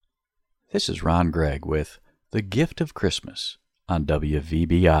This is Ron Gregg with The Gift of Christmas on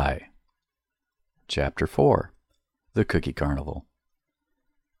WVBI. Chapter 4, The Cookie Carnival.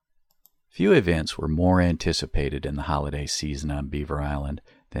 Few events were more anticipated in the holiday season on Beaver Island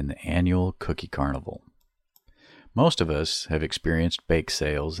than the annual Cookie Carnival. Most of us have experienced bake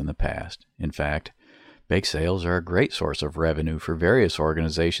sales in the past. In fact, bake sales are a great source of revenue for various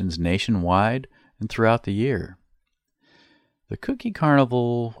organizations nationwide and throughout the year. The Cookie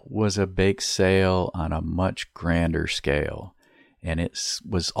Carnival was a bake sale on a much grander scale, and it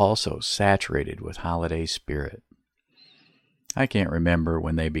was also saturated with holiday spirit. I can't remember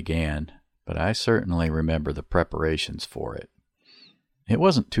when they began, but I certainly remember the preparations for it. It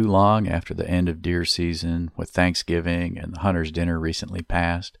wasn't too long after the end of deer season, with Thanksgiving and the hunter's dinner recently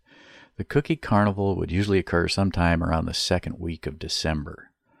passed. The Cookie Carnival would usually occur sometime around the second week of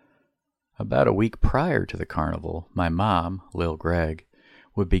December. About a week prior to the carnival, my mom, Lil Gregg,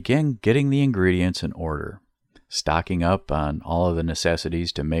 would begin getting the ingredients in order, stocking up on all of the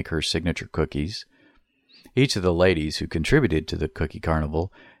necessities to make her signature cookies. Each of the ladies who contributed to the Cookie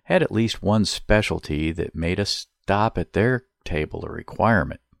Carnival had at least one specialty that made a stop at their table a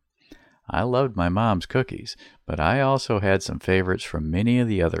requirement. I loved my mom's cookies, but I also had some favorites from many of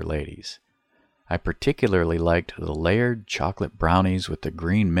the other ladies. I particularly liked the layered chocolate brownies with the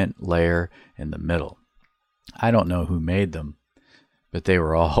green mint layer in the middle. I don't know who made them, but they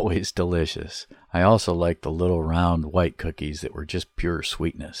were always delicious. I also liked the little round white cookies that were just pure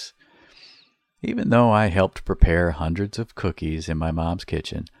sweetness. Even though I helped prepare hundreds of cookies in my mom's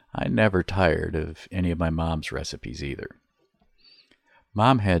kitchen, I never tired of any of my mom's recipes either.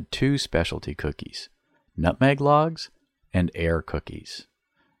 Mom had two specialty cookies, nutmeg logs and air cookies.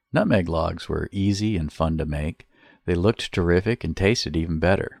 Nutmeg logs were easy and fun to make. They looked terrific and tasted even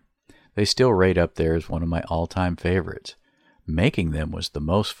better. They still rate up there as one of my all-time favorites. Making them was the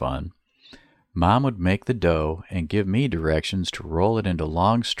most fun. Mom would make the dough and give me directions to roll it into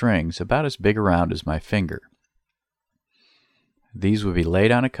long strings about as big around as my finger. These would be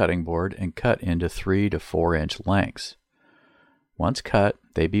laid on a cutting board and cut into 3 to 4 inch lengths. Once cut,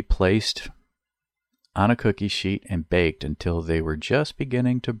 they'd be placed on a cookie sheet and baked until they were just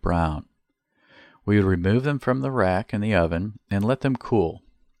beginning to brown. We would remove them from the rack in the oven and let them cool.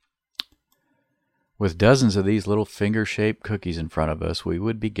 With dozens of these little finger-shaped cookies in front of us, we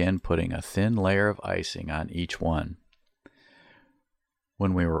would begin putting a thin layer of icing on each one.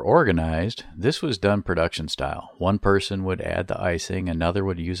 When we were organized, this was done production style. One person would add the icing, another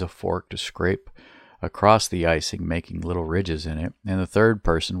would use a fork to scrape across the icing, making little ridges in it, and the third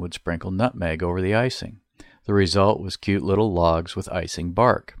person would sprinkle nutmeg over the icing. The result was cute little logs with icing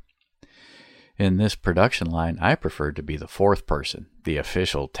bark. In this production line, I preferred to be the fourth person, the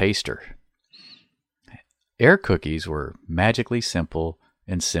official taster. Air cookies were magically simple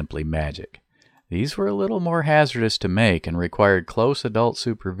and simply magic. These were a little more hazardous to make and required close adult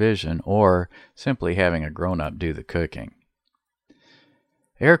supervision or simply having a grown-up do the cooking.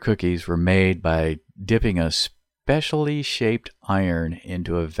 Air cookies were made by dipping a specially shaped iron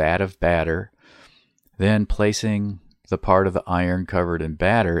into a vat of batter, then placing the part of the iron covered in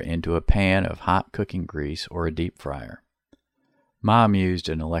batter into a pan of hot cooking grease or a deep fryer. Mom used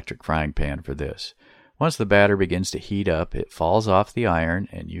an electric frying pan for this. Once the batter begins to heat up, it falls off the iron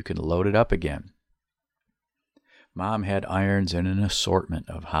and you can load it up again. Mom had irons in an assortment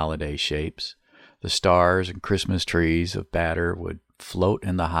of holiday shapes. The stars and Christmas trees of batter would float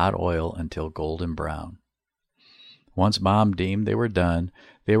in the hot oil until golden brown. Once Mom deemed they were done,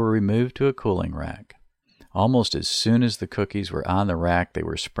 they were removed to a cooling rack. Almost as soon as the cookies were on the rack, they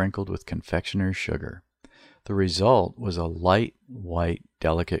were sprinkled with confectioner's sugar. The result was a light, white,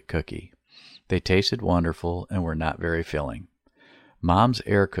 delicate cookie. They tasted wonderful and were not very filling. Mom's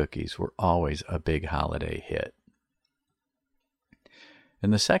air cookies were always a big holiday hit.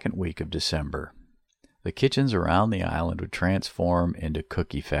 In the second week of December, the kitchens around the island would transform into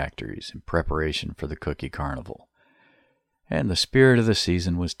cookie factories in preparation for the Cookie Carnival. And the spirit of the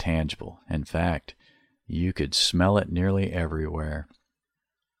season was tangible. In fact, you could smell it nearly everywhere.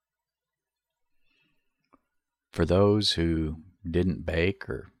 For those who didn't bake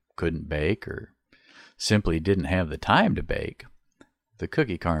or couldn't bake or simply didn't have the time to bake, the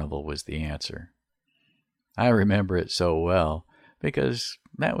Cookie Carnival was the answer. I remember it so well because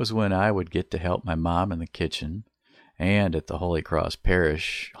that was when I would get to help my mom in the kitchen and at the Holy Cross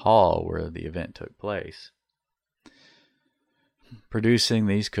Parish Hall where the event took place. Producing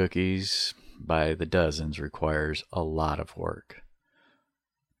these cookies by the dozens requires a lot of work.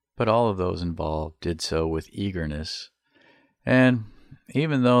 But all of those involved did so with eagerness, and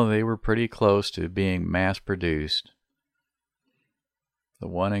even though they were pretty close to being mass-produced, the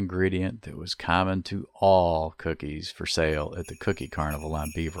one ingredient that was common to all cookies for sale at the Cookie Carnival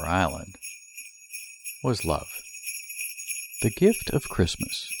on Beaver Island, was love. The Gift of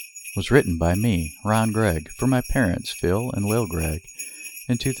Christmas was written by me, Ron Gregg, for my parents, Phil and Lil Gregg,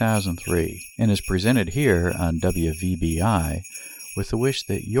 in 2003, and is presented here on WVBI with the wish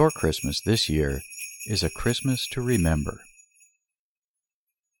that your Christmas this year is a Christmas to remember.